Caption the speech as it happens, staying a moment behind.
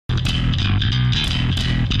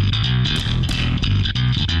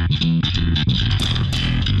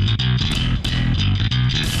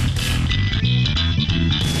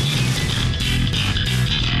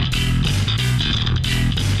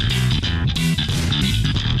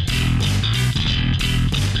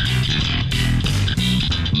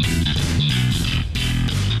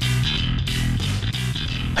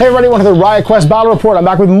Hey everybody, welcome to the Riot Quest Battle Report. I'm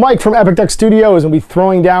back with Mike from Epic Duck Studios, and we'll be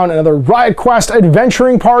throwing down another Riot Quest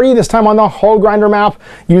adventuring party, this time on the Hull Grinder map,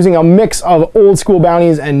 using a mix of old school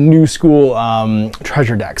bounties and new school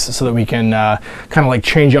treasure decks, so that we can kind of like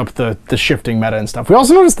change up the shifting meta and stuff. We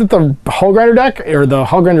also noticed that the Hull Grinder deck, or the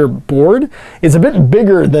Hull Grinder board, is a bit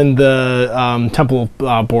bigger than the Temple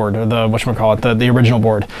board, or the, whatchamacallit, the original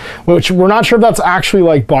board, which we're not sure if that's actually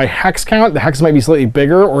like by hex count. The hex might be slightly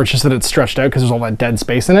bigger, or it's just that it's stretched out because there's all that dead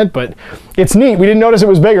space in it, but it's neat. We didn't notice it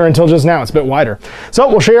was bigger until just now. It's a bit wider. So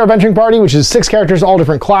we'll show you our adventuring party, which is 6 characters, all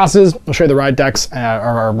different classes. We'll show you the Riot decks, or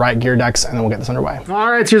our Riot gear decks, and then we'll get this underway. All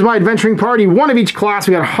right, so here's my adventuring party. One of each class.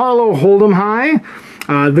 We got Harlow Hold'em High,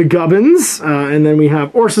 the Gubbins, and then we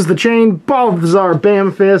have Orsus the Chain, Balthazar,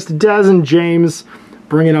 Bamfist, Dez, and James,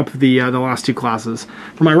 bringing up the last 2 classes.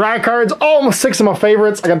 For my Riot cards, almost 6 of my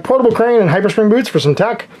favorites. I got Portable Crane and Hyperspring Boots for some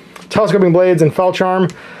tech, Telescoping Blades and Fell Charm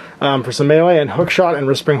for some melee, and Hookshot and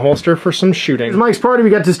Wristspring Holster for some shooting. Mike's party,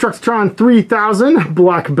 we got Destructron 3000,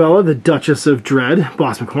 Black Bella, the Duchess of Dread,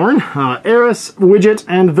 Boss McHorn, Eris, Widget,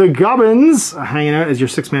 and the Gubbins hanging out as your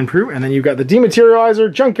 6-man crew. And then you've got the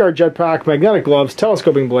Dematerializer, Junkyard Jetpack, Magnetic Gloves,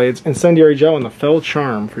 Telescoping Blades, Incendiary Gel, and the Fell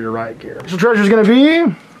Charm for your Riot gear. So treasure's gonna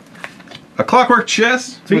be a Clockwork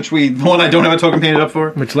Chest, the one I don't have a token painted up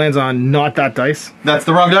for. Which lands on not that dice. That's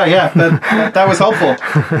the wrong die, yeah. That was helpful.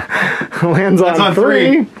 Lands on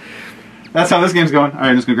 3. That's how this game's going. Alright,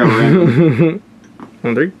 I'm just gonna grab a random.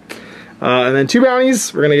 1, 3. And then 2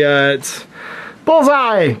 bounties. We're gonna get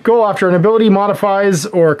Bullseye. Go after an ability modifiers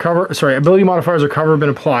or cover have been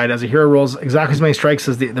applied. As a hero rolls exactly as many strikes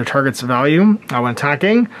as their target's value when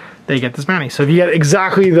attacking, they get this bounty. So if you get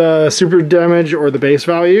exactly the super damage or the base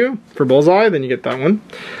value for Bullseye, then you get that one.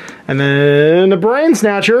 And then the Brain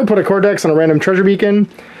Snatcher, put a Cortex on a random treasure beacon.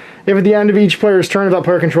 If at the end of each player's turn, if that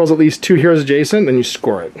player controls at least 2 heroes adjacent, then you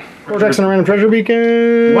score it. Cortex on a random treasure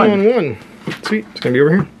beacon. 1. Sweet. It's gonna be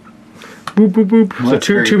over here. Boop, boop, boop. Well,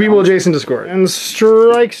 so two people adjacent to score. And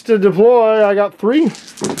strikes to deploy, I got 3.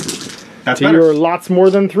 That's to your lots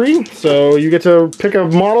more than 3, so you get to pick a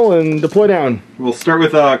model and deploy down. We'll start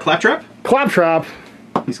with Claptrap. Claptrap.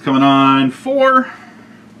 He's coming on 4.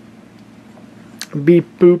 Beep,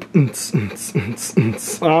 boop.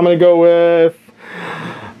 I'm gonna go with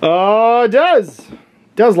Dez.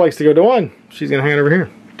 Dez likes to go to 1. She's gonna hang it over here.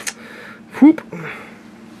 Whoop.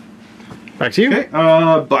 Back to you. Okay,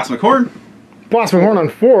 Blast McHorn. Blast McHorn on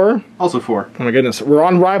 4. Also 4. Oh my goodness, we're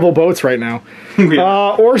on rival boats right now.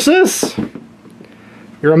 Orsus,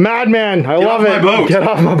 you're a madman. I love it. Get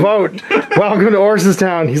off my boat. Welcome to Orsus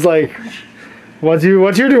Town. He's like, what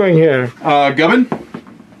you doing here? Gubbin.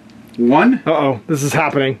 1. Uh-oh, this is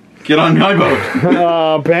happening. Get on my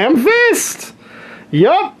boat. Bamfist.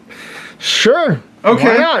 Yup. Sure.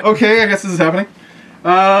 Okay. Okay, I guess this is happening.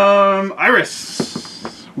 Iris.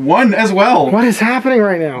 1 as well. What is happening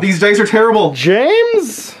right now? These dice are terrible.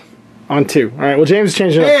 James on 2. All right. Well, James is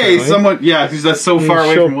changing it up. Hey, somewhat. Yeah, because that's so far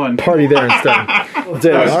away from 1. Party there instead. Let's do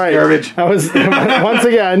it. All right. Garbage. That was once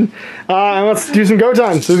again. And let's do some go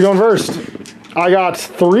time. So who's going first? I got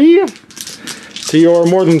 3. So you're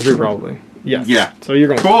more than 3 probably. Yes. Yeah. So you're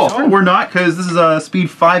going. Cool. No, we're not, because this is a speed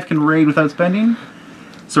 5 can raid without spending.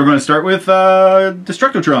 So we're going to start with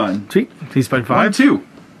Destructotron. Sweet. He's by 5. 1, 2.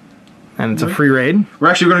 And it's a free raid. We're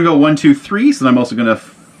actually going to go 1, 2, 3, so I'm also going to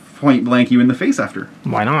point blank you in the face after.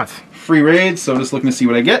 Why not? Free raid, so just looking to see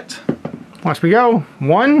what I get. Watch me go.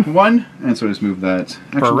 1. 1, and so I just move that.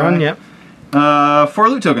 For a run, yep. 4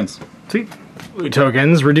 loot tokens. Sweet. Loot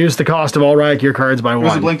tokens reduce the cost of all Riot gear cards by 1. It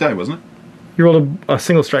was a blank die, wasn't it? You rolled a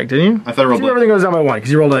single strike, didn't you? I thought I rolled everything goes down by 1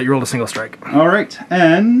 because you rolled a single strike. All right,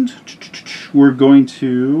 and we're going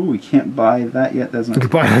to. We can't buy that yet. That's not. You can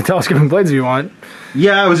buy the Telescoping Blades if you want.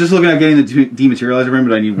 Yeah, I was just looking at getting the Dematerializer ring,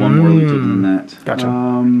 but I need 1 more loot token than that.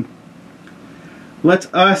 Gotcha.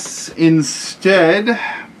 Let us instead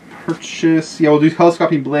purchase. Yeah, we'll do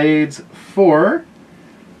Telescoping Blades for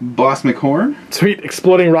Boss McHorn. Sweet,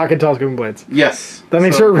 exploding rocket Telescoping Blades. Yes. That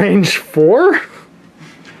makes her range 4.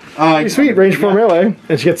 Sweet, range 4 melee,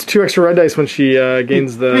 and she gets 2 extra red dice when she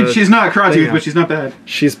gains the. I mean, she's not Karate, but she's not bad.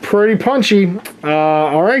 She's pretty punchy.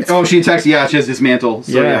 All right. Oh, she attacks. Yeah, she has Dismantle.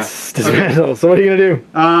 So yes, yeah. Dismantle. Okay. So what are you gonna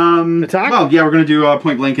do? Attack. Well, yeah, we're gonna do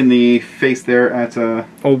point blank in the face there at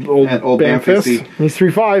old Bamfist. He's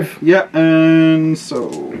 3/5. Yeah, and so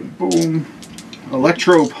boom,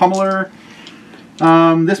 Electro Pummeler.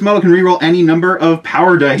 This model can reroll any number of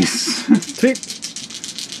power dice. Sweet.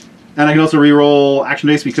 And I can also reroll action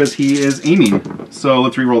dice because he is aiming. So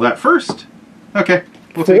let's reroll that first. Okay.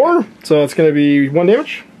 We'll 4. So it's going to be 1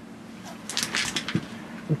 damage.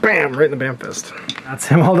 Bam! Right in the Bamfist. That's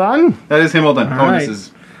him all done? That is him all done. All right. This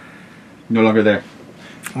is no longer there.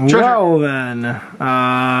 Well then, and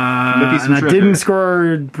I didn't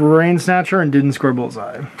score Brain Snatcher and didn't score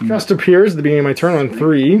Bullseye. Just appears at the beginning of my turn on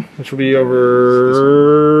 3, which will be over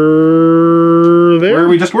there. Where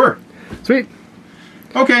we just were. Sweet.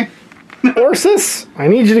 Okay. Ursus, I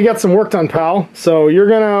need you to get some work done, pal. So you're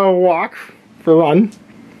gonna walk for a run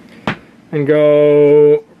and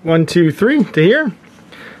go 1, 2, 3 to here.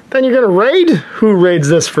 Then you're gonna raid. Who raids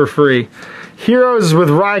this for free? Heroes with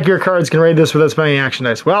Riot Gear cards can raid this without spending action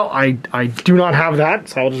dice. Well, I do not have that,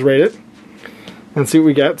 so I'll just raid it. And see what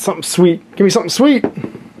we get. Something sweet. Give me something sweet.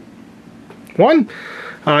 1.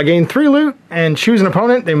 Gain 3 loot and choose an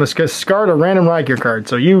opponent. They must discard a random Riot Gear card.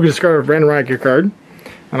 So you discard a random Riot Gear card.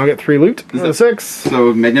 And I'll get 3 loot. 6.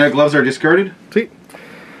 So magnetic gloves are discarded? Sweet.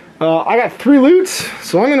 I got 3 loot,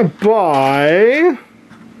 so I'm gonna buy...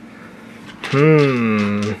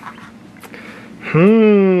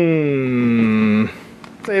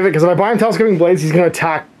 Save it, because if I buy him Telescoping Blades, he's going to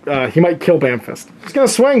attack. He might kill Bamfist. He's going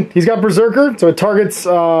to swing. He's got Berserker, so it targets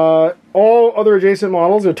all other adjacent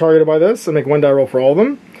models are targeted by this, and make 1 die roll for all of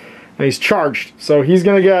them. And he's charged, so he's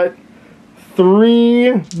going to get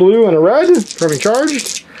 3 blue and a red for having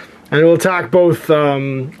charged. And it will attack both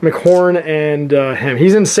McHorn and him.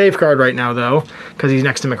 He's in Safeguard right now, though, because he's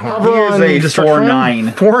next to McHorn. He is a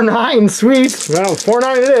 4/9. 4/9, sweet. Well,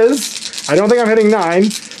 4/9 it is. I don't think I'm hitting 9.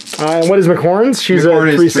 And what is McHorn's? She's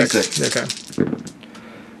McHorn a is 3/6. Okay.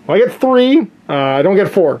 Well, I get 3. I don't get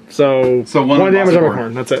 4. So 1 damage on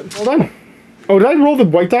McHorn. That's it. Well done. Oh, did I roll the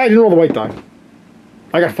white die? I didn't roll the white die.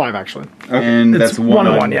 I got 5 actually. Okay. And it's that's 1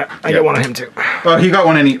 on 1. Yeah, I get 1 on him too. Oh, he got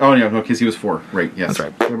 1 any. Oh no, because he was 4. Right. Yes. That's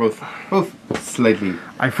right. They're both slightly.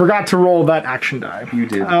 I forgot to roll that action die. You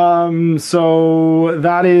did. So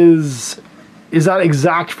that is that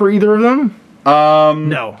exact for either of them?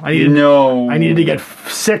 No. I needed to get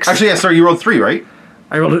 6. Actually, yeah. Sorry, you rolled 3, right?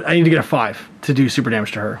 I need to get a 5 to do super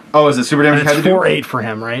damage to her. Oh, is it super damage? And it's 4/8 for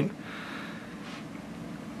him, right?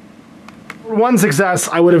 1 success,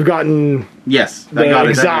 I would have gotten the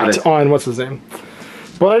exact on what's his name,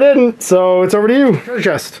 but I didn't. So it's over to you. Treasure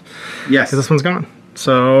chest. Yes, because this one's gone.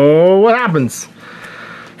 So what happens?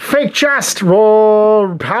 Fake chest.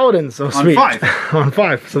 Roll paladins. Oh, sweet. On 5. On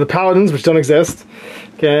 5. So the paladins, which don't exist,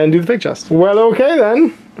 can do the fake chest. Well, okay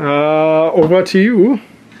then. Over to you.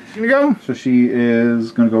 Gonna go. So she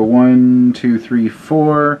is gonna go 1, 2, 3,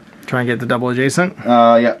 4. Try and get the double adjacent.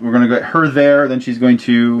 Yeah, we're gonna get her there. Then she's going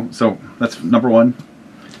to. So that's number 1.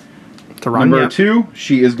 To run. Number 2,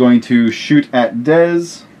 she is going to shoot at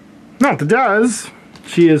Dez. Not the Dez.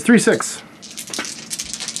 She is 3/6.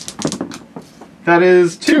 That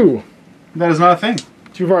is 2. That is not a thing.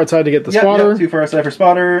 Too far outside to get the spotter. Yeah, too far outside for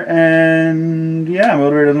spotter, and yeah,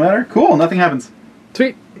 motivator doesn't matter. Cool, nothing happens.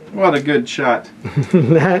 Sweet. What a good shot.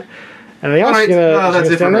 Anything else? Right. That's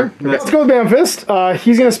it for her. Let's go with Bamfist.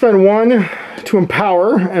 He's going to spend 1 to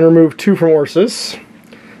empower and remove 2 from Ursus.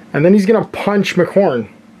 And then he's going to punch McHorn.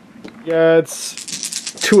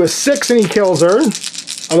 Gets to a 6 and he kills her.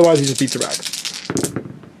 Otherwise he just beats her back.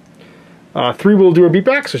 3 will do a beat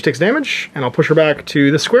back, so she takes damage. And I'll push her back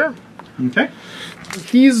to this square. Okay.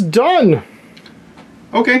 He's done.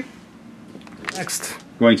 Okay. Next.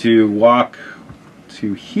 Going to walk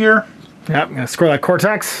to here. Yep, I'm going to score that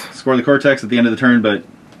Cortex. Score the Cortex at the end of the turn, but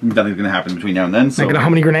nothing's going to happen between now and then. So. Making how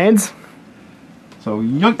many grenades? So,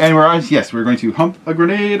 yes, we're going to hump a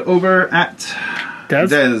grenade over at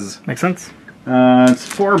Dez. Makes sense. It's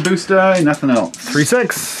 4 boost die, nothing else.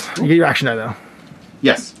 3/6. You get your action die though.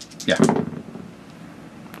 Yes. Yeah.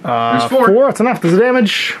 There's 4. That's enough. There's a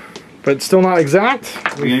damage, but still not exact.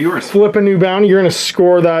 Yours. Flip a new bounty. You're going to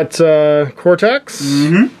score that Cortex.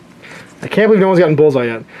 Mm-hmm. I can't believe no one's gotten Bullseye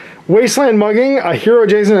yet. Wasteland Mugging. A hero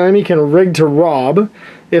adjacent enemy can rig to rob.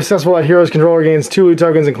 If successful, that hero's controller gains 2 loot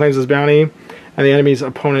tokens and claims his bounty. And the enemy's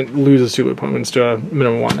opponent loses 2 loot tokens to a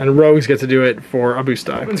minimum 1. And rogues get to do it for a boost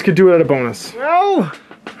die. Opponents could do it at a bonus. Well,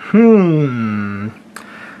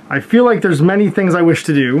 I feel like there's many things I wish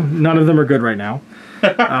to do. None of them are good right now.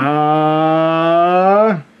 I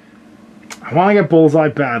want to get Bullseye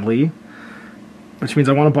badly, which means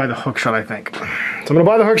I want to buy the hook shot, I think. So I'm going to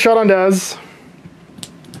buy the hook shot on Dez.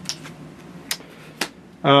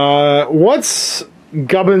 What's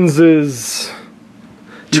Gubbins'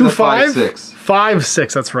 2/5? 5/6.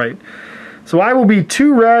 5/6, that's right. So I will be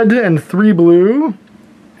 2 red and 3 blue,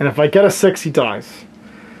 and if I get a 6, he dies.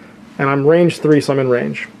 And I'm range 3, so I'm in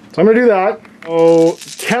range. So I'm going to do that. Oh,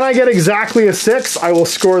 can I get exactly a 6? I will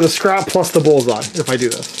score the scrap plus the Bullseye if I do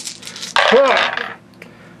this.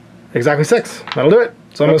 Exactly 6. That'll do it.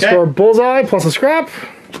 So I'm going to score Bullseye plus a scrap.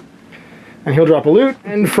 And he'll drop a loot.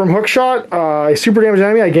 And from Hookshot, I super damage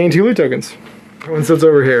enemy, I gain 2 loot tokens. One sits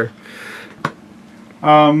over here.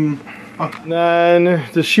 Then,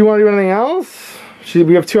 does she want to do anything else?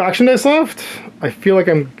 We have 2 action dice left. I feel like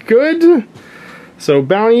I'm good. So,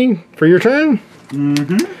 Bounty for your turn.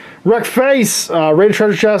 Wreck face, raid a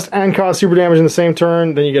treasure chest, and cause super damage in the same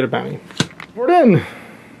turn. Then you get a bounty. We're in.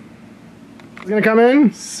 It's gonna come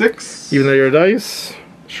in. 6. Even though you're a dice.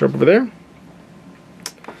 Show up over there.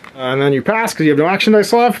 And then you pass because you have no action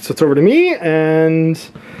dice left. So it's over to me, and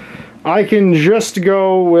I can just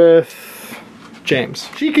go with James.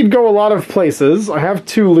 She could go a lot of places. I have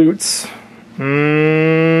 2 loots.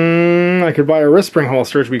 I could buy a wrist spring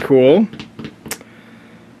holster, which would be cool.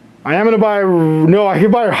 I am going to buy... No, I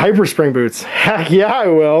could buy her hyper spring boots. Heck yeah, I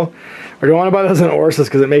will. Or do I want to buy those in Orsus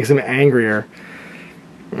because it makes him angrier?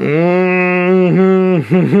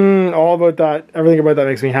 All about that. Everything about that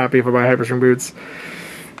makes me happy if I buy hyper spring boots.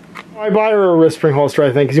 I buy her a wrist spring holster,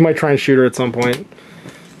 I think, because you might try and shoot her at some point.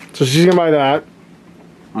 So she's going to buy that.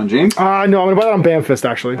 On James? No, I'm going to buy that on Bamfist,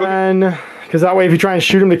 actually. And... because that way, if you try and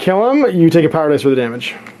shoot him to kill him, you take a power dice for the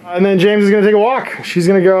damage. And then James is going to take a walk. She's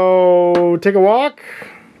going to go take a walk.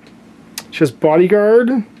 She has bodyguard.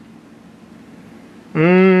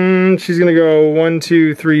 She's going to go 1,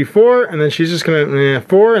 2, 3, 4. And then she's just going to...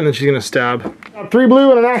 4, and then she's going to stab. 3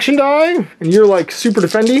 blue and an action die. And you're like super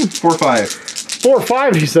defendy. 4, 5. 4,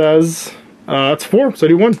 5, she says. That's 4, so I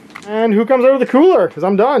do 1. And who comes over the cooler? Because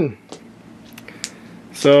I'm done.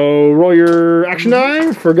 So roll your action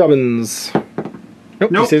die for Gubbins.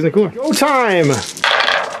 Nope, he stays in the cooler. Go time!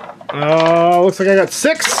 Looks like I got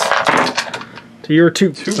 6 to your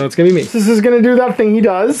 2. So it's gonna be me. This is gonna do that thing he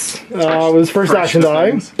does with his first action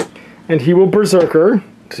die. And he will berserker.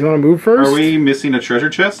 Does he want to move first? Are we missing a treasure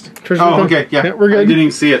chest? Treasure chest? Okay, yeah. We're good. I didn't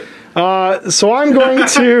even see it. So I'm going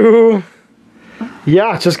to...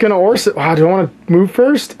 yeah, just gonna Orse it. Wow, do I want to move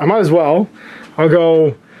first? I might as well. I'll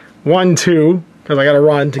go 1, 2. Because I gotta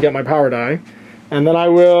run to get my power die. And then I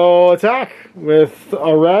will attack with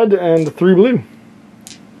a red and 3 blue.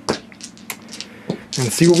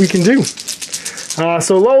 And see what we can do.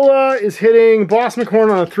 So Lola is hitting Boss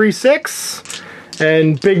McHorn on a 3-6.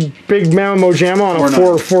 And Big Mammo Jamma on a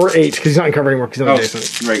 4-8. Because he's not in cover anymore because he's not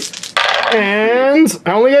adjacent. Right. And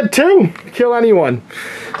I only get 2. Kill anyone.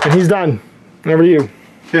 And he's done. Over to you.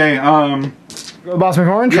 Okay, Go to Boss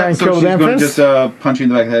McHorn, try and kill the damn fist. Just punch you in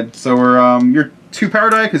the back of the head. So we're you're 2 power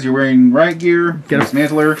die because you're wearing riot gear. Get a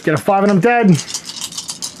dismantler. Get a 5 and I'm dead.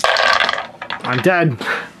 I'm dead.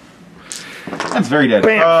 That's very dead.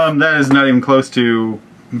 Bam. That is not even close to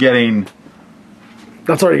getting.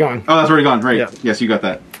 That's already gone. Oh, that's already gone. Right. Yeah. Yes, you got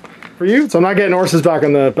that. For you. So I'm not getting Orsus back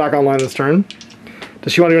online this turn.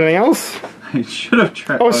 Does she want to do anything else? I should have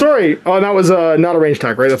tried. Oh, sorry. Oh, that was not a range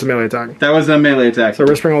attack, right? That's a melee attack. That was a melee attack. So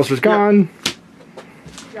wrist spring holster's gone.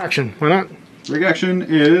 Yep. Action. Why not? Rig action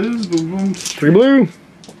is 3 blue.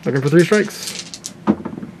 Looking for 3 strikes.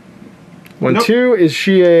 1, nope. 2. Is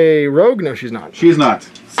she a rogue? No, she's not. She's not.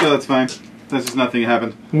 So that's fine. That's just nothing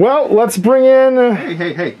happened. Well, let's bring in...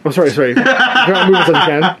 Hey. Oh, sorry. Try to move as you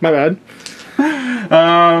can. My bad.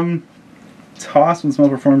 Toss when the spell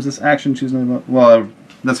performs this action. Choose another... Well,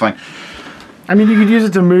 that's fine. I mean, you could use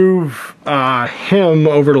it to move him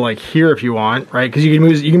over to like here if you want, right? Because you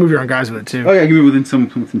can move your own guys with it too. Oh yeah, you can move within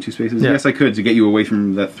 2 spaces. Yeah. Yes, I could to get you away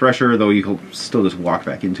from that thresher, though you can still just walk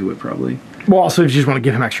back into it probably. Well, also if you just want to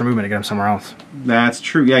give him extra movement to get him somewhere else. That's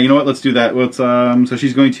true. Yeah, you know what? Let's do that. Let's so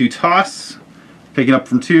she's going to toss, picking up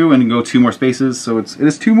from 2 and go 2 more spaces. So it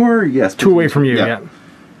is 2 more. Yes, 2 away from you. Yeah.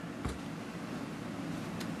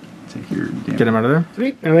 Take your damage. Get him out of there.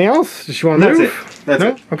 Sweet. Anything else? Does she want to move? That's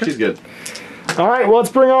it. Okay. She's good. All right, well, let's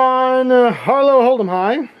bring on Harlow Hold'em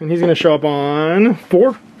High, and he's going to show up on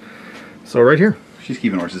 4. So right here. She's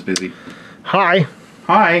keeping horses busy. Hi.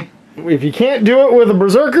 Hi. If you can't do it with a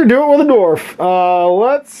berserker, do it with a dwarf.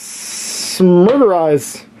 Let's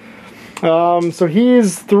murderize. So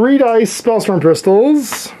he's 3 dice Spellstorm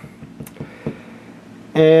Pistols.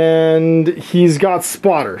 And he's got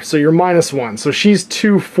Spotter, so you're -1. So she's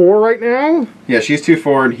 2-4 right now. Yeah, she's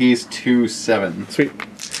 2-4 and he's 2-7. Sweet.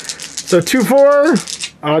 So 2-4.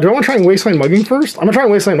 Do I want to try and Wasteland Mugging first? I'm going to try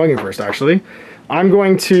and Wasteland Mugging first, actually. I'm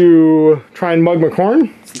going to try and Mug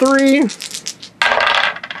McHorn. 3.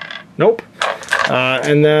 Nope.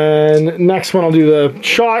 And then next one I'll do the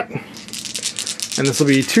shot. And this will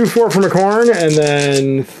be 2-4 for McHorn, and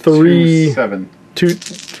then 3... 2-7.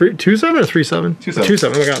 2-7 or 3-7? 2-7.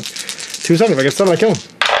 2-7, oh my god. 2-7, if I get 7 I kill him.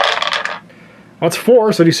 Well, that's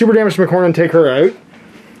 4, so do super damage to McHorn and take her out.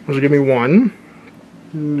 Which will give me 1.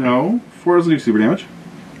 No, 4 doesn't do super damage.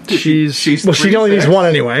 She's well, she only needs 1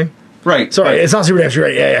 anyway. Right. Sorry, right. it's not super damage, you're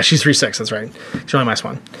right. Yeah, she's 3-6, that's right. She only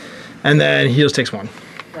 -1. And then he just takes 1.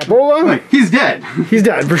 Crapola. He's dead. He's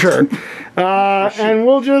dead, for sure. And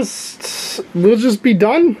we'll just be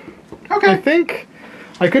done. Okay. I think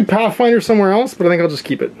I could Pathfinder somewhere else, but I think I'll just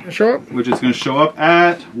keep it. Show up. Which is going to show up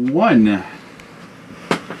at 1.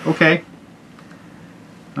 Okay.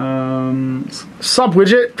 Sup,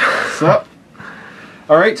 widget. Sup.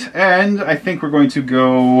 All right, and I think we're going to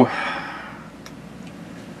go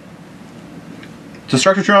to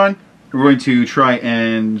Structuretron. We're going to try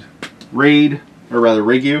and raid, or rather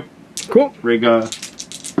rig you. Cool. Rig, going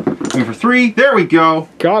for 3. There we go.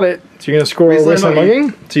 Got it. So you're going to score Wasteland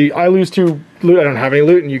Mugging. So I lose 2 loot. I don't have any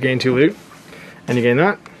loot, and you gain 2 loot. And you gain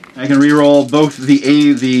that. I can reroll both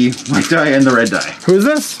the white die and the red die. Who is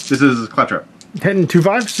this? This is Claptrap. Hitting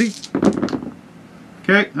 2/5. See.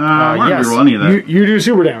 Okay. We're not going to reroll any of that. You do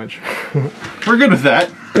super damage. We're good with that.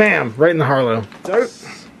 Bam! Right in the Harlow.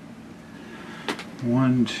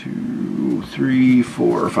 1, 2, 3,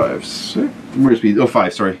 4, 5, 6. Where's speed? Oh,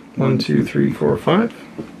 5. Sorry. 1, 2, 3, 4, 5.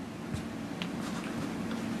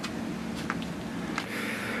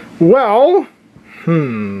 Well,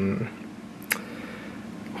 who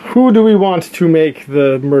do we want to make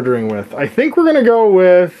the murdering with? I think we're gonna go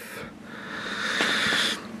with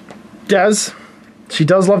Des. She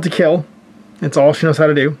does love to kill. It's all she knows how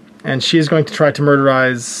to do, and she is going to try to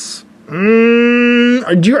murderize.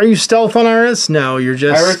 Are you stealth on Iris? No, you're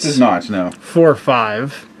just. Iris is not. No. 4 or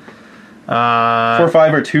 5. 4,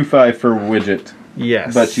 5 or 2, 5 for widget.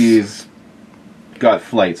 Yes. But she's got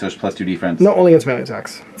flight, so it's +2 defense. No, only against melee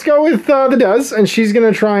attacks. Let's go with the Des, and she's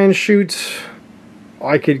gonna try and shoot.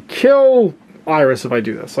 I could kill Iris if I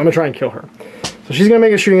do this. So I'm gonna try and kill her. So she's gonna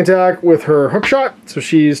make a shooting attack with her hook shot. So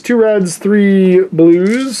she's 2 reds, 3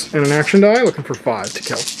 blues, and an action die, looking for 5 to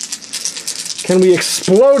kill. Can we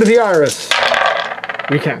explode the Iris?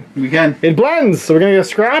 We can. We can. It blends, so we're gonna get a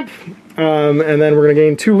scrap, and then we're gonna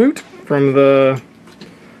gain 2 loot from the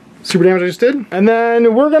super damage I just did. And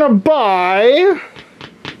then we're gonna buy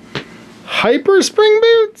Hyper Spring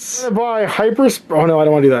Boots. I'm gonna buy oh no, I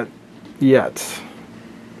don't wanna do that yet.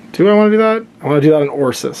 Do I wanna do that? I wanna do that on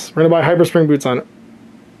Orsis. We're gonna buy Hyper Spring Boots on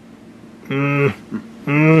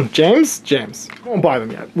James? James. We won't buy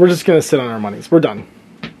them yet. We're just gonna sit on our monies. We're done.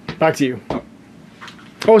 Back to you.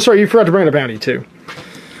 Oh, sorry, you forgot to bring in a bounty too.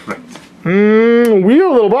 Right.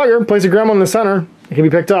 Wheel little bugger. Place a gremlin in the center. It can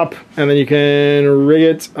be picked up, and then you can rig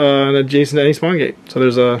it adjacent to any spawn gate. So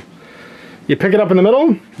there's you pick it up in the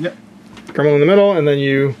middle. Yep. Gremlin in the middle, and then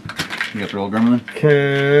you got the little gremlin.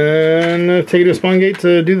 Can take it to a spawn gate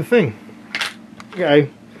to do the thing. Okay.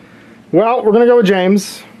 Well, we're gonna go with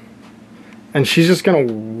James, and she's just gonna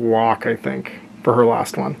walk, I think, for her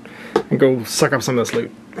last one, and go suck up some of this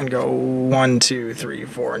loot, and go 1, 2, 3,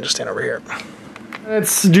 4, and just stand over here.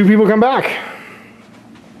 Do people come back?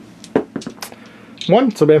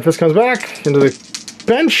 1, so Banfist comes back into the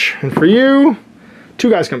bench, and for you, 2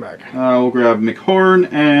 guys come back. We'll grab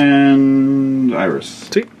McHorn and Iris.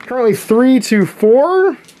 See, currently 3 to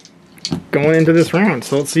 4 going into this round,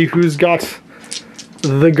 so let's see who's got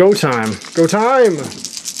the go time. Go time!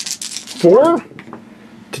 4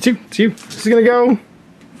 to 2. It's you. This is gonna go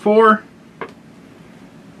 4.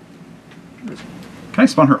 Can I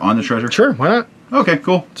spawn her on the treasure? Sure, why not? Okay,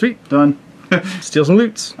 cool. Sweet. Done. Steal some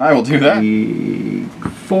loots. I will do that.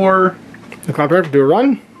 4. The Claptrap, do a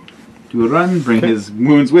run. Do a run, bring his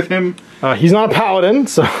wounds with him. He's not a paladin,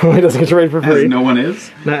 so he doesn't get to raid for free. As no one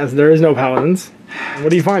is. There is no paladins. What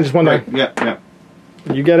do you find? Just one die. Yeah.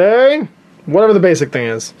 You get a whatever the basic thing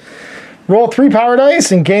is. Roll 3 power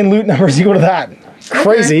dice and gain loot numbers equal to that.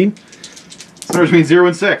 Crazy. Okay. So numbers between 0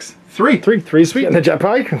 and 6. 3. 3 sweet. And the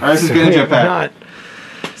jetpack. Iris is getting a jetpack. Not.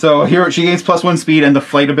 So here she gains +1 speed and the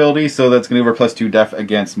flight ability, so that's going to give her +2 def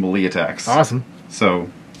against melee attacks. Awesome. So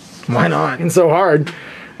why not? It's so hard.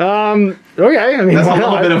 Okay, I mean, that's a little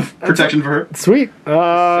not? bit of protection for her. Sweet.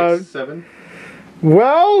 6, 7.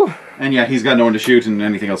 Well. And yeah, he's got no one to shoot and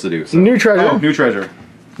anything else to do. So. New treasure. Oh, new treasure.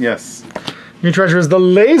 Yes. New treasure is the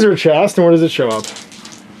laser chest, and where does it show up?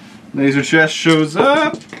 Laser chest shows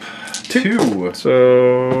up 2.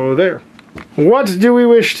 So there. What do we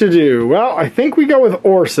wish to do? Well, I think we go with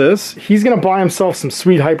Orsis. He's going to buy himself some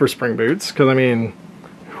sweet Hyper Spring Boots, because, I mean,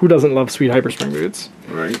 who doesn't love sweet Hyper Spring Boots?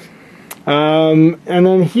 Right. And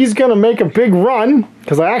then he's going to make a big run,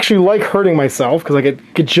 because I actually like hurting myself, because I get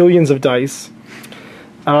gajillions of dice.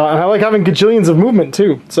 And I like having gajillions of movement,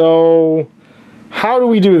 too. So, how do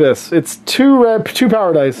we do this? It's 2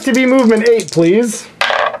 power dice. To be movement 8, please.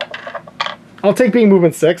 I'll take being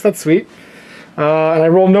movement 6, that's sweet. And I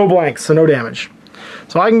roll no blanks, so no damage.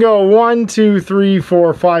 So I can go 1, 2, 3,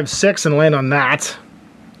 4, 5, 6 and land on that,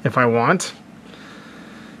 if I want.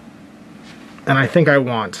 And I think I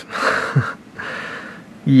want.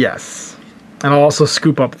 Yes. And I'll also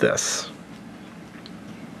scoop up this.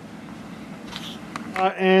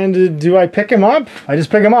 And do I pick him up? I just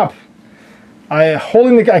pick him up. I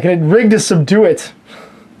can rig to subdue it.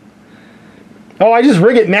 Oh, I just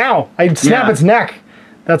rig it now. I snap its neck.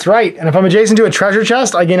 That's right. And if I'm adjacent to a treasure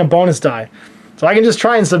chest, I gain a bonus die. So I can just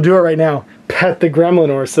try and subdue it right now. Pet the gremlin,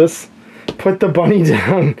 Ursus. Put the bunny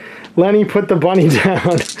down. Lenny, put the bunny down.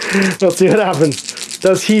 Let's see what happens.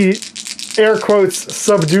 Does he, air quotes,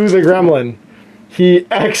 subdue the gremlin? He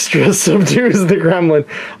extra subdues the gremlin.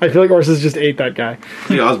 I feel like Ursus just ate that guy.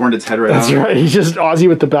 He Osborned its head right That's right. He just Aussie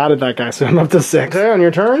with the bat at that guy. So I'm up to 6. Okay, on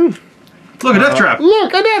your turn. Look, a death trap.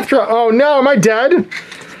 Look, a death trap. Oh no, am I dead?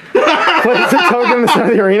 Place a token in the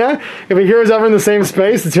center of the arena. If a hero's ever in the same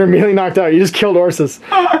space, it's immediately knocked out. You just killed Ursus.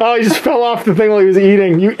 Oh, he just fell off the thing while he was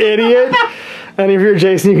eating. You idiot. And if you're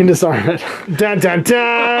Jason, you can disarm it. Dun, dun,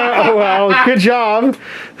 dun. Oh, well, good job.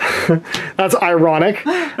 That's ironic.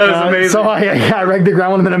 That was amazing. So I rigged the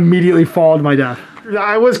ground and then immediately fall to my death.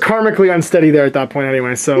 I was karmically unsteady there at that point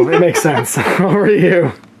anyway, so it makes sense. Over to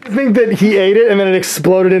you. I think that he ate it and then it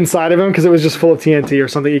exploded inside of him because it was just full of TNT or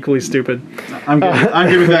something equally stupid. I'm good. I'm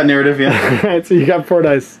good with that narrative, yeah. Alright, so you got 4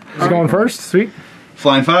 dice. She's going first. Sweet.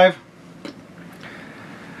 Flying 5.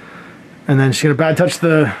 And then she's going to bad touch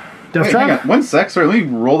the death trap. Hang on. 1 sec. Sorry, let me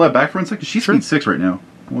roll that back for 1 second. She's speed 6 right now.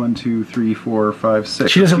 1, 2, 3, 4, 5,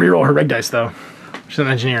 6. She doesn't reroll her rig dice though. She's an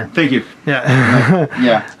engineer. Thank you. Yeah.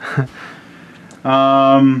 Yeah.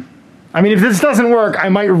 I mean, if this doesn't work, I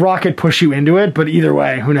might rocket push you into it, but either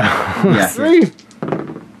way, who knows? Yeah. 3.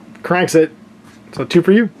 Cranks it. So 2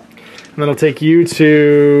 for you. And that'll take you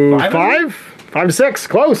to 5? 5 to 6.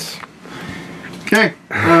 Close. Okay.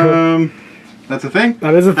 That's a thing.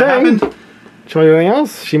 That is a thing. Happened. Show you anything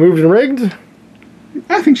else? She moved and rigged.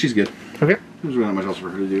 I think she's good. Okay. There's really not much else for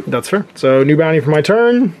her to do. That's fair. So new bounty for my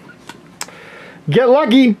turn. Get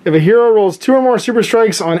lucky. If a hero rolls 2 or more super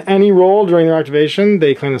strikes on any roll during their activation,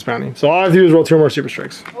 they claim this bounty. So all I have to do is roll 2 or more super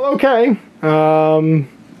strikes. Okay. Okay.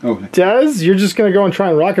 Dez, you're just going to go and try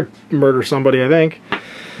and rocket murder somebody, I think.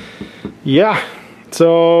 Yeah.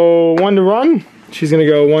 So 1 to run. She's going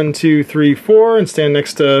to go 1, 2, 3, 4 and stand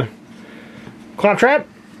next to Claptrap.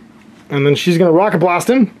 And then she's going to rocket blast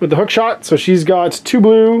him with the hook shot. So she's got 2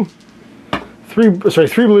 blue, 3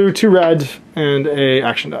 blue, 2 red, and a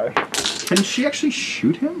action die. Can she actually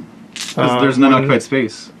shoot him? There's an unoccupied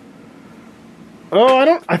space.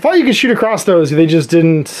 Oh, I thought you could shoot across those. They just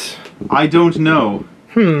didn't. I don't know.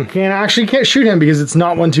 Can't shoot him because it's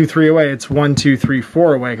not 1, 2, 3 away. It's 1, 2, 3,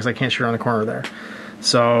 4 away because I can't shoot around the corner there.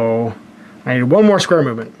 So I need 1 more square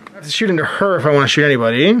movement. I have to shoot into her if I want to shoot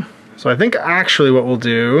anybody. So I think actually what we'll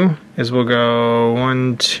do is we'll go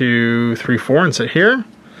 1, 2, 3, 4 and sit here.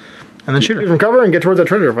 And then shoot her from cover and get towards that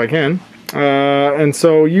treasure if I can. And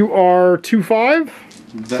so you are 2-5.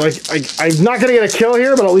 So I'm not going to get a kill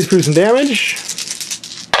here, but I'll at least prove some damage.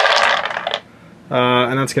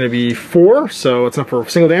 And that's going to be 4, so it's not for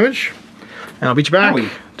single damage. And I'll beat you back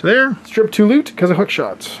to there. Strip 2 loot because of hook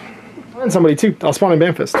shots. And somebody too. I'll spawn in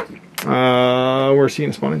Banfist. Where's he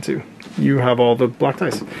going to spawn into? You have all the black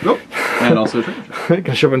dice. Nope. And also treasure.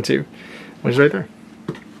 Gonna shove in 2. Which is right there.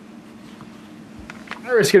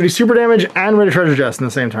 Iris gonna do super damage and raid a treasure chest in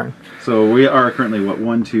the same turn. So we are currently, what,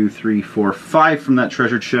 1, 2, 3, 4, 5 from that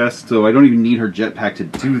treasure chest. So I don't even need her jetpack to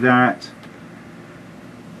do that.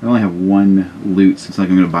 I only have 1 loot, so it's not like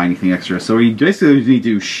I'm going to buy anything extra. So we basically need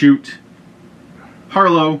to shoot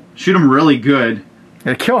Harlow, shoot him really good.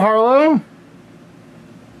 Gotta kill Harlow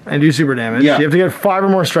and do super damage. Yeah. You have to get 5 or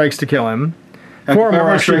more strikes to kill him. 4 more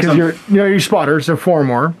actually because you're spotter, so 4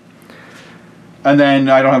 more. And then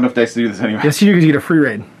I don't have enough dice to do this anyway. Yes, you do because you get a free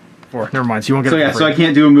raid. 4. Never mind. So you won't get. So yeah, so I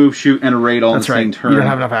can't do a move, shoot, and a raid all in the same turn. You don't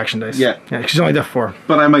have enough action dice. Yeah. Yeah, she's only def 4.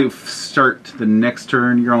 But I might start the next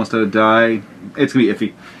turn. You're almost out of die. It's gonna be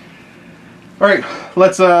iffy. All right,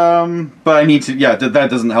 let's. But I need to. Yeah, that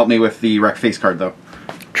doesn't help me with the wreck face card though.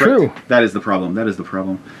 True. Right. That is the problem. That is the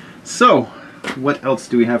problem. So, what else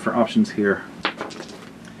do we have for options here?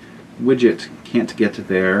 Widget can't get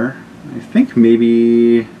there. I think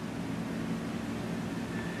maybe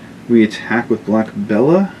we attack with Black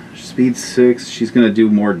Bella. Speed 6. She's going to do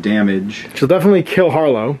more damage. She'll definitely kill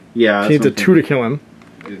Harlow. Yeah. She needs a 2 to kill him.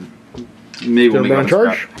 Maybe we'll make on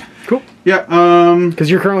charge. Cool. Yeah. Because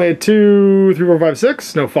you're currently at 2, 3, 4, 5,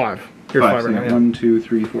 6. No, 5. You're 5 right now. Yeah. 1, 2,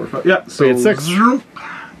 3, 4, 5. Yeah. So you get 6.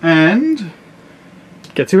 And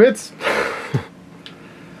get 2 hits.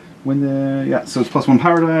 When so it's +1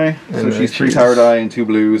 power die. So she's 3 power die and 2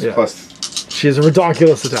 blues plus. She has a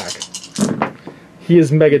ridiculous attack. He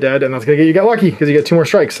is mega dead, and that's gonna get you lucky because you get 2 more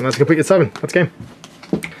strikes, and that's gonna put you at 7. That's game.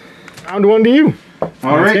 Round 1 to you.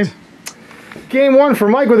 All right. Game 1 for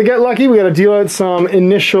Mike with a Get Lucky. We got to deal out some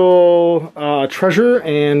initial treasure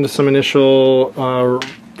and some initial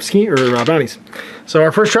bounties. So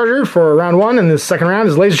our first treasure for round 1 and the second round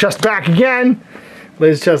is Laser Chest back again.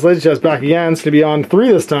 Laser Chest back again. It's going to be on 3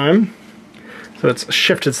 this time. So it's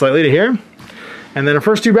shifted slightly to here. And then our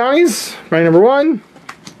first 2 bounties. Bounty number 1.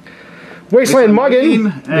 Wasteland Mugging. You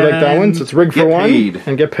like that one, so it's rigged for 1.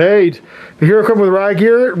 And get paid. The hero equipped with riot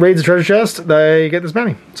gear raids the treasure chest. They get this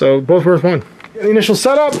bounty. So both worth 1. The initial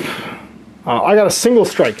setup. I got a single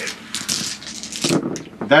strike.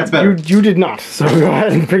 That's better. You did not. So go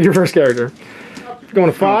ahead and pick your first character.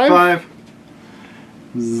 Going to 5.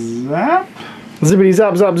 Zap. Zippity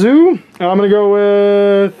zap zap zoo. I'm going to go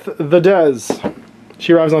with the Dez.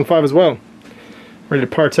 She arrives on 5 as well. Ready to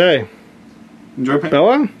partay. Enjoy paint.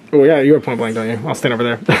 Bella? Oh yeah, you have point blank, don't you? I'll stand over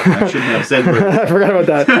there. I shouldn't have said I forgot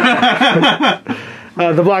about that.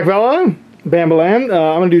 The Black Bella, Bambalam.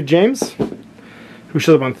 I'm going to do James, who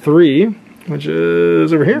shows up on 3, which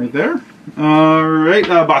is over here. Right there. Alright,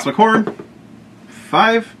 Boss McHorn.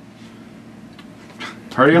 5.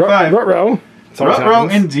 Party on 5. Ruh-roh. Ruh-roh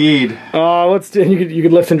indeed. Let's do, you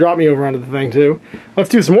could lift and drop me over onto the thing too. Let's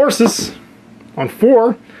do some horses on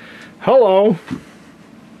 4. Hello.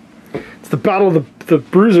 It's the battle of the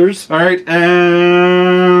bruisers. Alright,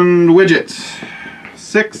 and Widget.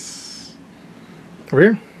 6. Over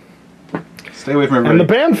here. Stay away from everybody. And the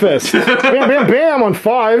Bam Fist. Bam, bam, bam on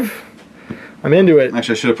 5. I'm into it.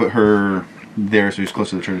 Actually, I should have put her there so she's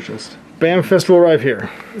close to the treasure chest. Bam Fist will arrive here.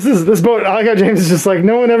 This boat, I like how James is just like,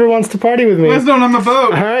 no one ever wants to party with me. Let's don't on the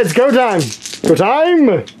boat. Alright, it's go time. Go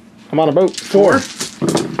time. I'm on a boat. 4.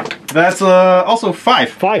 That's also 5.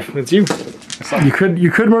 5. It's you.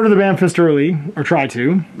 You could murder the Bam Fist early, or try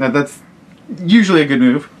to. That's usually a good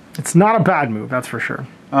move. It's not a bad move, that's for sure.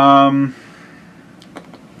 But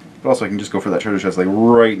also I can just go for that treasure chest like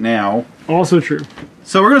right now. Also true.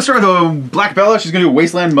 So we're gonna start with a Black Bella. She's gonna do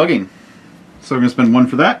Wasteland Mugging. So we're gonna spend 1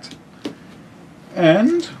 for that.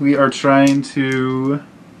 And we are trying to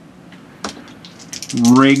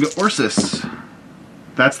rig Ursus.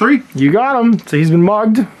 That's 3. You got him. So he's been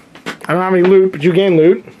mugged. I don't have any loot, but you gain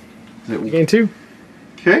loot. You gain 2.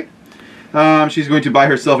 Okay. She's going to buy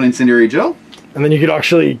herself an incendiary gel. And then you could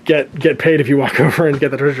actually get paid if you walk over and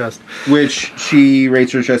get the treasure chest. Which she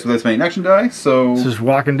rates her chest with this many action die, so... This is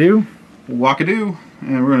walk and do. Walk-a-do.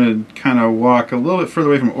 And we're going to kind of walk a little bit further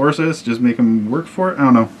away from Ursus, just make him work for it. I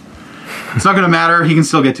don't know. It's not going to matter. He can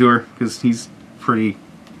still get to her, because he's pretty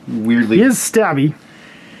weirdly... He is stabby.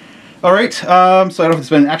 Alright, so I don't have to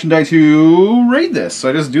spend an action die to raid this, so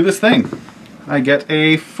I just do this thing. I get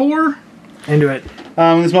a 4. Into it.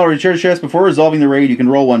 When this model reaches chest, before resolving the raid, you can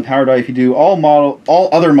roll 1 power die. If you do all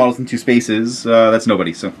other models in 2 spaces, that's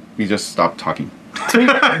nobody, so we just stop talking. Sweet.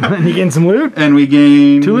 And you gain some loot. And we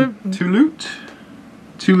gain... 2 loot? 2 loot.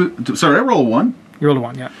 2 loot. Sorry, I roll 1. You rolled a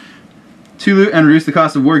 1, yeah. 2 loot and reduce the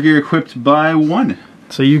cost of war gear equipped by 1.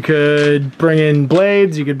 So you could bring in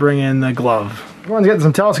blades, you could bring in the glove. Everyone's getting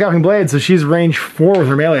some telescoping blades, so she's range 4 with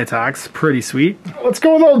her melee attacks. Pretty sweet. Let's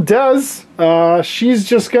go with old Dez. She's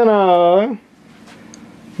just gonna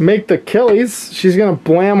make the killies. She's gonna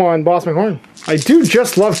blam on Boss McHorn. I do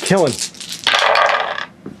just love killing.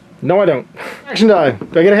 No, I don't. Action die.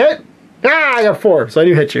 Do I get a hit? Ah, I got 4, so I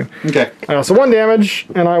do hit you. Okay. So 1 damage,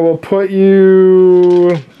 and I will put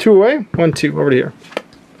you 2 away. 1, 2, over to here.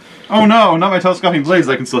 Oh no, not my telescoping blades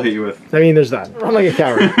I can still hit you with. I mean, there's that. Run like a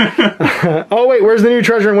coward. Oh wait, where's the new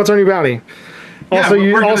treasure and what's our new bounty? Also,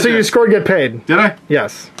 yeah, you scored get paid. Did I?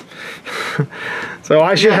 Yes. So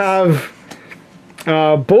I should have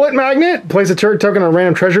bullet magnet. Place a turret token on a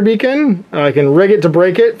random treasure beacon. I can rig it to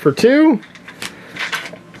break it for 2.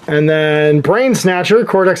 And then brain snatcher,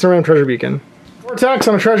 cortex and random treasure beacon. Cortex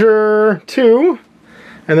on a treasure 2.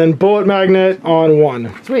 And then bullet magnet on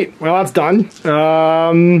 1. Sweet. Well, that's done.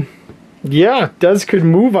 Yeah, Dez could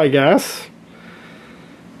move, I guess.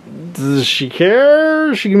 Does she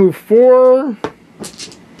care? She can move 4.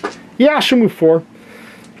 Yeah, she'll move 4.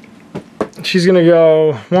 She's gonna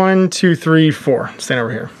go 1, 2, 3, 4. Stand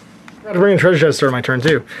over here. I got to bring a treasure chest during my turn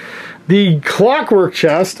too. The clockwork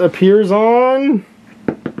chest appears on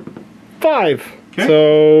 5. Okay.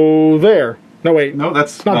 So there. No wait. No,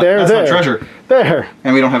 that's not there. That's there. not treasure. There.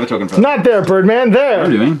 And we don't have a token for that. Not there, Birdman. There. What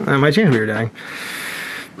are you doing? I might change what you're doing.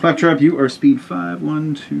 Claptrap, you are speed 5.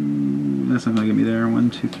 1, 2. That's not going to get me there. 1,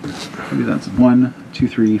 2, 3. Maybe that's 1, 2,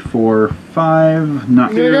 3, 4, 5.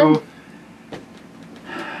 Not you.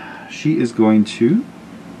 She is going to...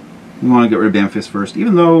 We want to get rid of Bamfist first.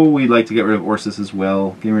 Even though we'd like to get rid of Ursus as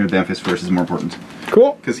well, getting rid of Bamfist first is more important.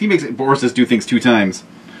 Cool. Because he makes Ursus do things 2 times.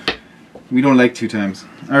 We don't like 2 times.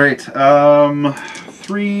 Alright,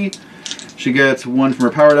 3... She gets 1 from her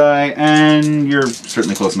power die, and you're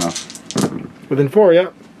certainly close enough. Within 4,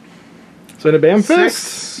 yep. So in a Bam 6.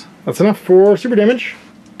 Fist, that's enough for super damage.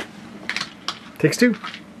 Takes 2.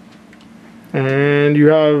 And you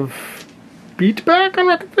have beat back on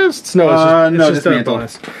Rocket Fists? No, it's just a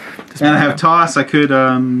bonus. And I have toss. I could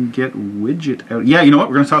get Widget out. Yeah, you know what?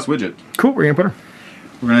 We're going to toss Widget. Cool, we're going to put her.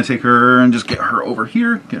 We're going to take her and just get her over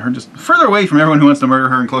here. Get her just further away from everyone who wants to murder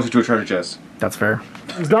her and closer to a treasure chest. That's fair.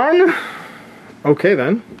 It's done. Okay,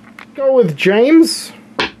 then. Go with James.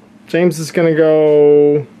 James is going to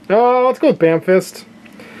go... Oh, let's go with Bam Fist.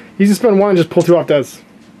 He's going to spend 1 and just pull 2 off Des.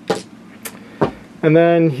 And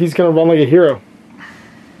then he's going to run like a hero.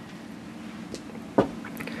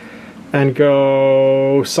 And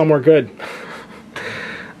go somewhere good.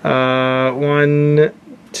 1,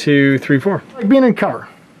 2, 3, 4. Like being in cover.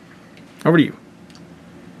 Over to you.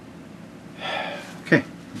 Okay.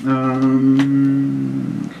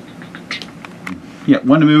 Yeah,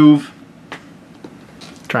 1 to move.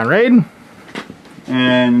 Try and raid.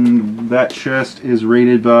 And that chest is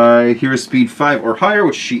rated by hero speed 5 or higher,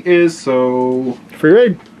 which she is, so... Free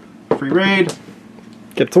raid. Free raid.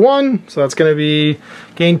 Get to 1, so that's going to be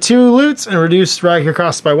gain 2 loots and reduce riot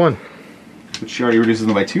costs by 1. Which she already reduces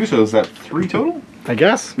them by 2, so is that 3 total? I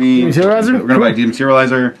guess. Dematerializer? We're going to buy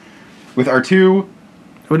Dematerializer with R2.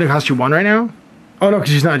 Wouldn't it cost you 1 right now? Oh no,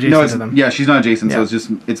 because she's not adjacent to them. Yeah, she's not adjacent, so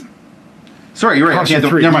it's... Sorry, you're right. I can't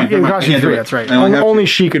do it. Never mind. It costs you 3, that's right. Only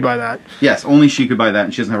she could buy that. Yes, only she could buy that,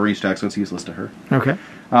 and she doesn't have a reach stack, so it's useless to her. Okay.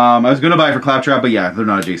 I was going to buy for Claptrap, but yeah, they're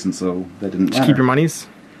not adjacent, so that didn't matter. Just keep your monies.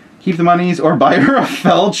 Keep the monies, or buy her a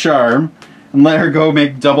Fell Charm, and let her go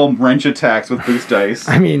make double wrench attacks with boost dice.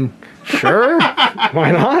 I mean, sure.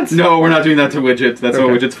 Why not? No, we're not doing that to Widget. That's what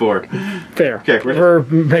Widget's for. Fair. Okay. For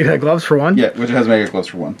Mega Gloves for 1? Yeah, Widget has Mega Gloves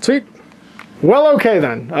for 1. Sweet. Well, okay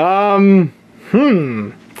then.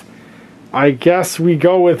 I guess we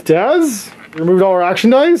go with Des. Removed all her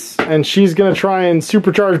action dice, and she's gonna try and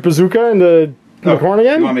supercharge Bazooka into the corn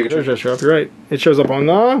again. You want to make it show up? You're right. It shows up on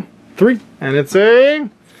the 3, and it's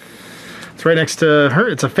right next to her.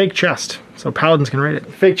 It's a fake chest, so paladins can raid it.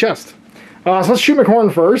 Fake chest. So let's shoot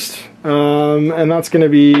McHorn first, and that's gonna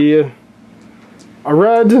be a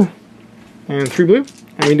red and 3 blue,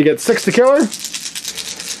 and we need to get 6 to kill her.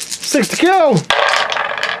 6 to kill.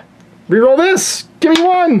 Reroll this. Give me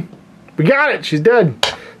 1. We got it. She's dead.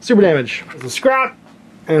 Super damage. It's a scrap,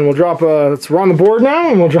 and we'll drop a... We're on the board now,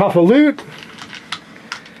 and we'll drop a loot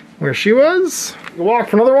where she was. We'll walk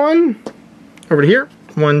for another one. Over to here.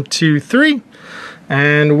 1, 2, 3.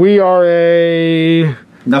 And we are a...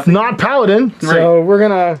 Nothing. Not paladin, right. So we're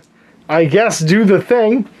gonna, I guess, do the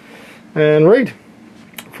thing and raid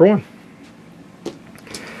for 1.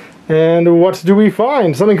 And what do we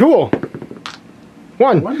find? Something cool.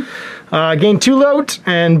 1. Gain 2 loot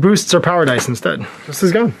and boosts our power dice instead. This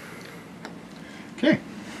is gone. Okay.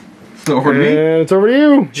 So over to me. And it's over to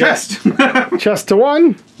you. Chest. Chest to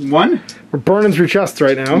 1. 1. We're burning through chests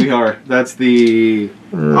right now. We are. That's the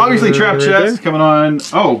obviously trap chest coming on.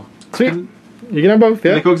 Oh. Sweet. You can have both,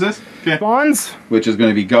 yeah. Can they coexist? Okay. Bonds. Which is going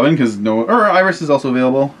to be going because Iris is also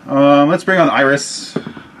available. Let's bring on Iris,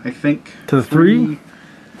 I think. To the 3.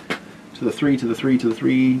 To the 3, to the 3, to the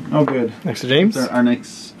 3. Oh, good. Next to James. Our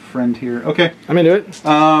next friend here. Okay. I'm into it.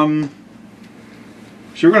 So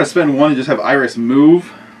we're going to spend 1 and just have Iris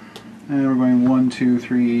move. And we're going 1, 2,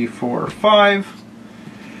 3, 4, 5.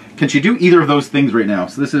 Can she do either of those things right now?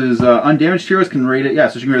 So this is undamaged heroes can raid it. Yeah,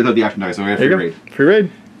 so she can raid without the action die. So we have free raid. Free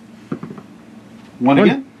raid. 1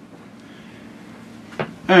 again.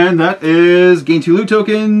 And that is gain 2 loot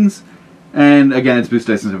tokens. And again, it's boost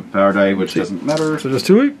dice instead of power die, which doesn't matter. So just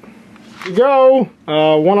 2 loot. Here we go.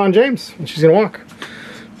 1 on James, and she's gonna walk.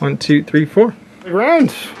 1, 2, 3, 4.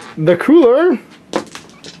 Round the cooler.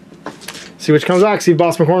 See which comes back. See if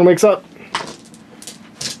Boss McHorn wakes up.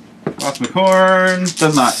 Boss McHorn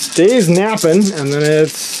does not. Stays napping, and then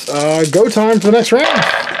it's go time for the next round.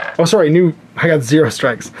 Oh, sorry, I got 0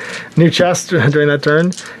 strikes. New chest during that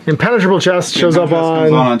turn. Impenetrable chest shows up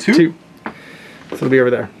on 2. So it'll be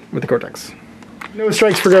over there with the Cortex. No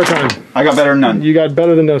strikes for go time. I got better than none. You got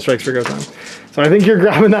better than no strikes for go time. So I think you're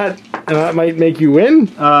grabbing that, and that might make you win.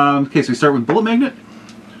 Okay, so we start with Bullet Magnet.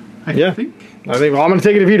 I think. Well, I'm going to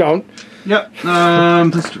take it if you don't. Yep.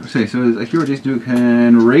 Let's say, so a hero Jason Duke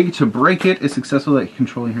can rig to break it. Is successful that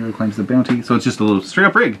controlling hero claims the bounty. So it's just a little straight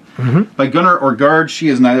up rig. By Gunner or Guard, she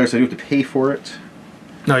is neither, so I do have to pay for it.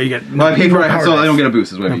 No, you get. Well, I pay for it, so I don't get a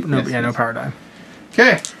boost. Is what I mean. No power die.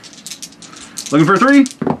 Okay. Looking for a 3.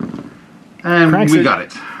 And we got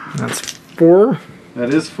it. That's 4.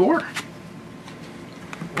 That is 4.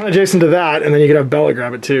 Adjacent to that, and then you could have Bella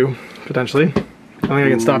grab it too, potentially. think I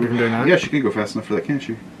can stop you from doing that. Yeah, she can go fast enough for that, can't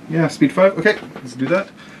she? Yeah, speed 5. Okay, let's do that.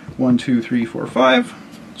 1, 2, 3, 4, 5.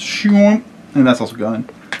 And that's also gone.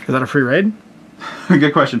 Is that a free raid?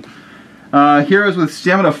 Good question. Heroes with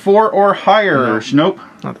stamina 4 or higher. No. Nope.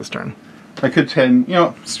 Not this turn. I could 10. You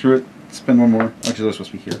know, screw it. Spend one more. Actually, they're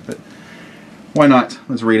supposed to be here, but why not?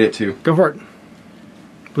 Let's raid it too. Go for it.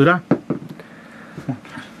 Blue die.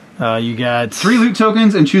 You got 3 loot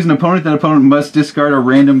tokens and choose an opponent. That opponent must discard a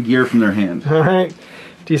random gear from their hand. All right.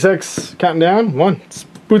 D6, counting down. 1.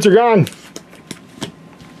 Boots are gone.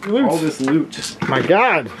 Loot. All this loot. My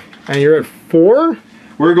God. And you're at 4?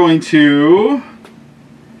 We're going to...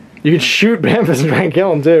 You can shoot Bamfus and try and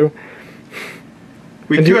kill him too.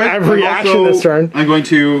 We and do every action this turn. I'm going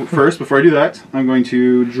to, first, before I do that, I'm going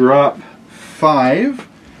to drop 5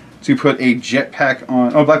 to put a jetpack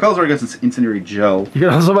on... Oh, Black Belt's already got this incendiary gel. You can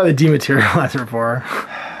also buy the dematerializer for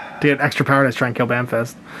her to get extra power to try and kill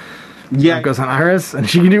Bamfist. Yeah. That goes on Iris, and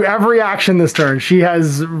she can do every action this turn. She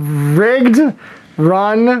has rigged,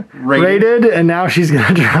 run, raided, and now she's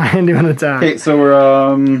gonna try and do an attack. Okay, so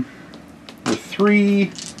we're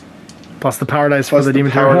 3 plus the power dice plus for the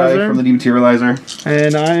power die dematerializer. from the dematerializer.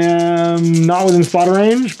 And I am not within spotter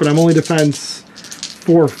range, but I'm only defense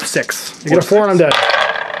 4, 6. You get a 4 and I'm dead.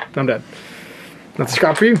 I'm dead. That's a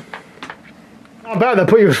scrap for you. Not bad, that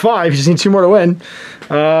put you at 5. You just need 2 more to win.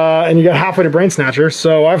 And you got halfway to Brain Snatcher,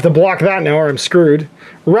 so I have to block that now or I'm screwed.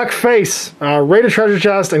 Wreck Face, raid a treasure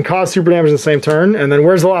chest and cause super damage in the same turn. And then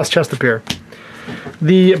where's the last chest appear?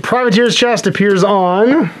 The Privateer's chest appears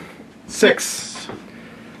on 6.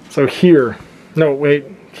 So here. No, wait.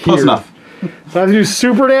 Here. Close enough. So I have to do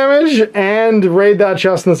super damage and raid that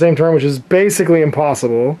chest in the same turn, which is basically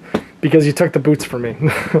impossible because you took the boots from me.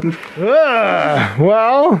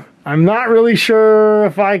 Well, I'm not really sure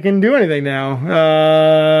if I can do anything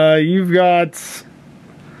now. You've got...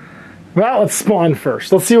 Well, let's spawn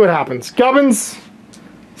first. Let's see what happens. Gubbins,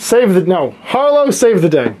 save the... No. Harlow, save the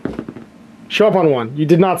day. Show up on 1. You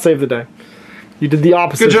did not save the day. You did the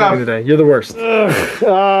opposite of saving the day. You're the worst.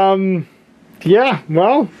 Yeah,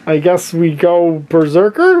 well, I guess we go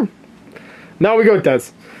Berserker? No, we go with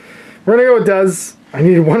Dez. We're gonna go with Dez. I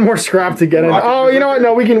needed 1 more scrap to get in. Oh, you know what?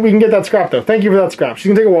 No, we can get that scrap though. Thank you for that scrap. She's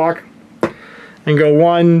gonna take a walk and go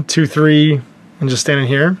 1, 2, 3, and just stand in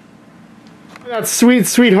here. That sweet,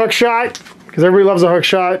 sweet hook shot, because everybody loves a hook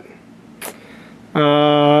shot.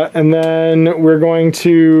 And then we're going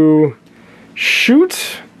to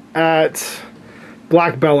shoot at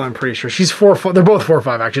Black Bella, I'm pretty sure. She's 4-5. They're both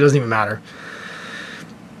 4-5, actually. It doesn't even matter.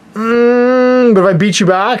 But if I beat you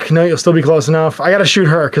back, no, you'll still be close enough. I gotta shoot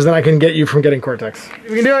her, because then I can get you from getting Cortex.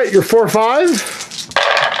 If we can do it, you're 4-5.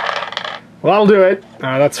 Well, that'll do it.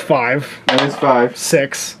 That's 5. That is 5.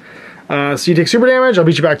 6. So you take super damage. I'll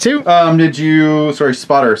beat you back 2. Did you... Sorry,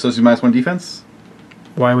 spotter. So it's -1 defense?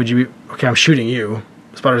 Why would you be... Okay, I'm shooting you.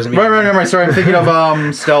 Spotter doesn't mean... Right. Sorry, I'm thinking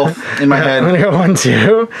of stealth in my head. I'm gonna go 1,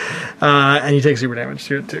 2. And you take super damage.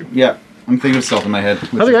 So you're at 2. Yeah, I'm thinking of stealth in my head,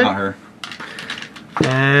 which is not her.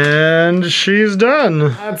 And she's done.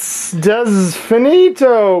 That's Des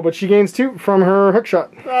Finito, but she gains 2 from her hook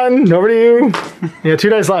shot. Done. Over to you. Yeah, 2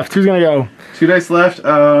 dice left. Who's gonna go? 2 dice left.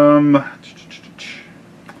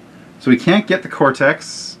 So we can't get the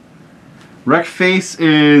Cortex. Wreck Face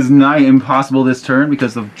is nigh impossible this turn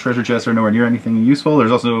because the treasure chests are nowhere near anything useful.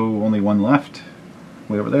 There's also only 1 left.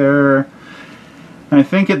 Way over there. And I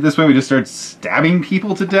think at this point we just start stabbing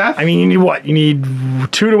people to death. I mean, you need what? You need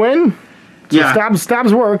 2 to win? So yeah.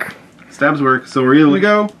 Stabs work. Stabs work. So we're able to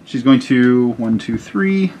go. She's going to 1, 2,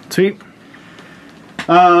 3. Sweet.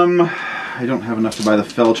 I don't have enough to buy the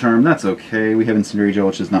Fell Charm. That's okay. We have Incendiary Gel,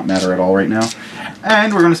 which does not matter at all right now.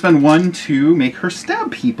 And we're going to spend 1 to make her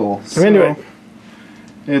stab people. I'm into it.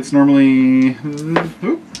 It's normally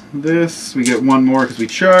this. We get 1 more because we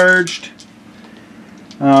charged.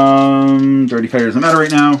 Dirty Fighter doesn't matter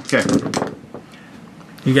right now. Okay.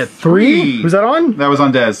 You get 3. Who's that on? That was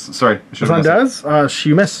on Dez. Sorry. It's on Dez?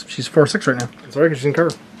 You miss. She's 4-6 right now. Sorry, because she's in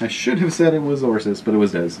cover. I should have said it was Orsis, but it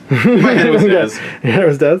was Dez. In my head it was Dez. Yeah, it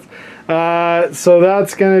was Dez. So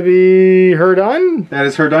that's going to be her done? That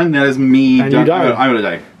is her done. That is me and done. You die. I'm going to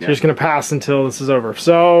die. Yeah. So you're just going to pass until this is over.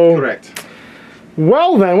 So... Correct.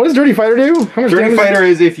 Well then, what does Dirty Fighter do? How much Dirty Fighter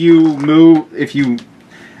is if you move...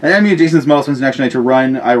 An enemy adjacent to this model spends an action die to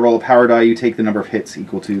run. I roll a power die. You take the number of hits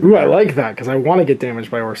equal to. Ooh, I like that because I want to get damaged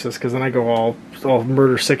by Orsis because then I go all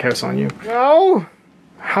murder sick house on you. Well,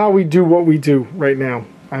 how we do what we do right now.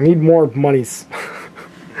 I need more monies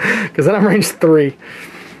because then I'm range 3.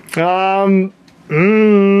 I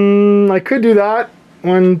could do that.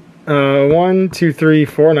 1, 2, 3,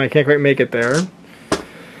 4, and I can't quite make it there.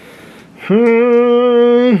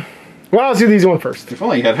 Well, let's do the easy one first. If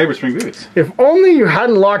only you had Hyperspring boots. If only you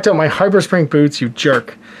hadn't locked up my Hyperspring boots, you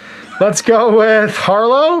jerk. Let's go with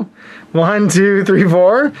Harlow. 1, 2, 3,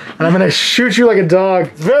 4. And I'm going to shoot you like a dog.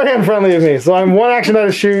 It's very unfriendly of me. So I'm 1 action die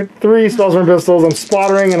to shoot, 3 spells from pistols, I'm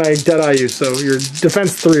spottering, and I dead-eye you. So you're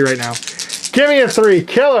defense 3 right now. Give me a 3.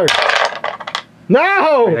 Killer.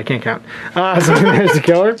 No! Wait, I can't count. So there's the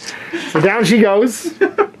killer. So down she goes.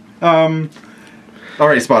 All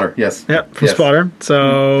right, spotter. Yes. Yep, from spotter.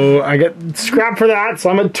 So I get scrap for that. So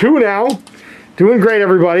I'm at 2 now. Doing great,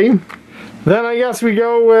 everybody. Then I guess we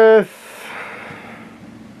go with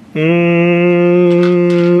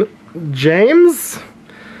James,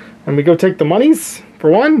 and we go take the monies for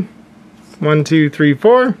 1. 1, 2, 3,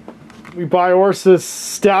 4. We buy Orsus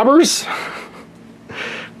stabbers.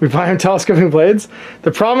 We buy him telescoping blades.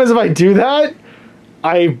 The problem is if I do that,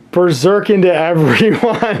 I berserk into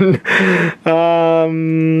everyone.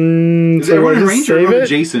 Is so everyone in range or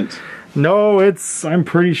adjacent? No, it's, I'm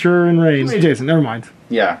pretty sure in range. Adjacent, never mind.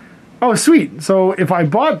 Yeah. Oh, sweet. So if I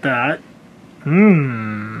bought that,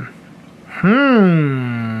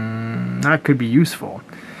 that could be useful.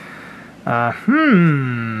 But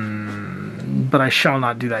I shall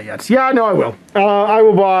not do that yet. Yeah, no, I will. I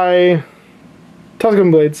will buy telescoping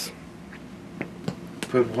blades.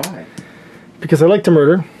 But why? Because I like to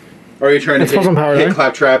murder. Or are you trying to hit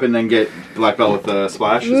Claptrap and then get Black Belt with the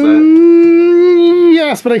splash? Is that...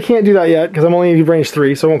 Yes, but I can't do that yet because I'm only in range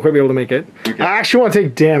 3, so I won't quite be able to make it. Okay. I actually want to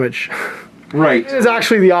take damage. Right. It is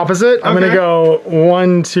actually the opposite. Okay. I'm going to go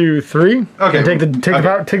 1, 2, 3. Okay. And take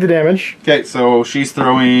the damage. Okay, so she's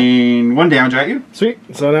throwing 1 damage at you. Sweet.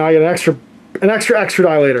 So now I get an extra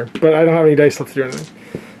die later, but I don't have any dice left to do anything.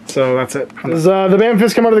 So that's it. Does the Bam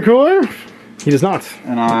Fist come out of the cooler? He does not.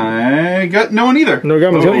 And I got no one either. No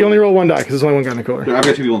gubbins. You only roll 1 die because there's only 1 guy in the cooler. I've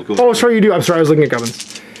got 2 people in the cooler. Oh, sorry, you do. I'm sorry, I was looking at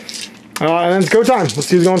gubbins. And then it's go time. Let's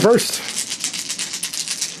see who's going first.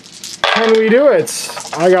 Can we do it?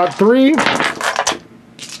 I got 3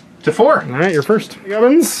 to 4. All right, you're first.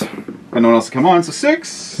 Gubbins. And no one else to come on, so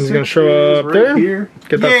 6. He's going to show up right there. Here.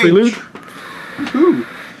 Get that free loot.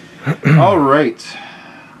 All right.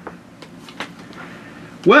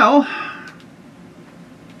 Well, I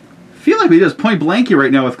feel like we just point blank you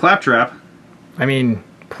right now with Claptrap. I mean,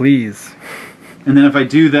 please. And then if I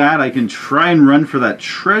do that, I can try and run for that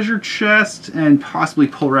treasure chest and possibly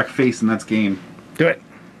pull Wreck Face, and that's game. Do it.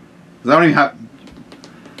 Because I don't even have...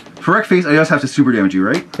 For Wreck Face, I just have to super damage you,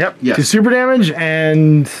 right? Yep. Yes. To super damage,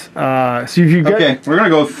 and so if you get... Okay, we're going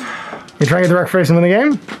to go... You try and get the Wreck Face and win the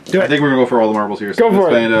game? Do it. I think we're going to go for all the marbles here. So go for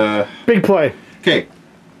it. Big play. Okay.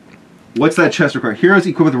 What's that chest require? Heroes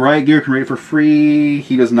equipped with riot gear can rate it for free.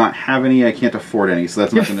 He does not have any. I can't afford any, so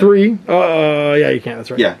that's nothing. 3. Yeah, you can't.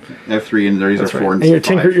 That's right. Yeah, I have 3, and these are 4 and your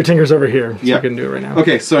tinker's over here. So you can do it right now.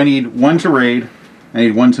 Okay, so I need 1 to raid. I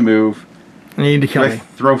need 1 to move. I need to kill me. I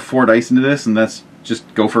throw 4 dice into this, and that's just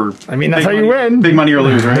go for. I mean, that's how you win. Big money or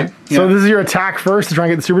lose, right? So this is your attack first to try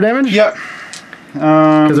and get the super damage. Yep.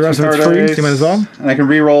 Because the rest of it's free, so you might as well. And I can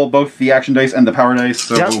re-roll both the action dice and the power dice.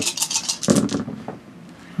 So. Yep.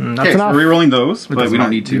 That's enough. So we're re-rolling those, but we don't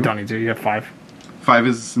need to. You don't need to. You have 5. 5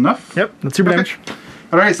 is enough? Yep, that's super damage.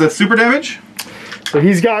 Alright, so that's super damage. So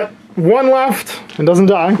he's got 1 left and doesn't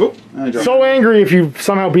die. Oop, so angry if you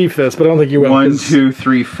somehow beef this, but I don't think you will. 1, 2,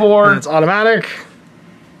 3, 4. And it's automatic.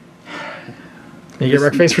 You get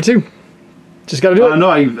Wreck Face for 2. Just gotta do it. No,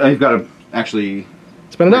 I've got to actually...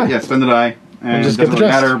 Spend a die. Yeah, spend the die. And just it doesn't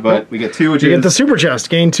really matter, but we get 2, which you get the super chest.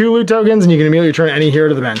 Gain 2 loot tokens, and you can immediately return any hero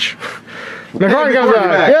to the bench. McCartney comes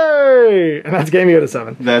back. Yay! And that's game you at a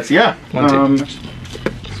 7. That's, yeah. 1, 2.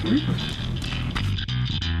 Sweet.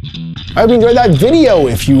 I hope you enjoyed that video.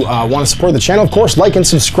 If you want to support the channel, of course, like and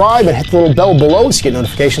subscribe and hit the little bell below so you get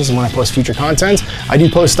notifications when I post future content. I do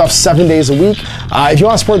post stuff 7 days a week. If you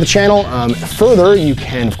want to support the channel further, you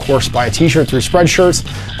can, of course, buy a t-shirt through Spreadshirts,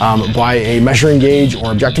 buy a measuring gauge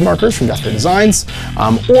or objective markers from Deathbed Designs,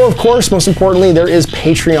 or, of course, most importantly, there is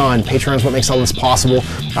Patreon. Patreon is what makes all this possible,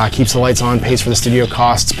 keeps the lights on, pays for the studio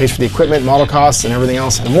costs, pays for the equipment, model costs, and everything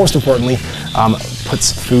else, and most importantly,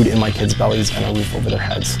 puts food in my kids' bellies and a roof over their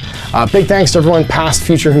heads. Big thanks to everyone, past,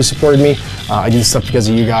 future, who supported me. I do this stuff because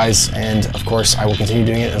of you guys, and of course, I will continue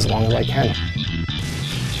doing it as long as I can.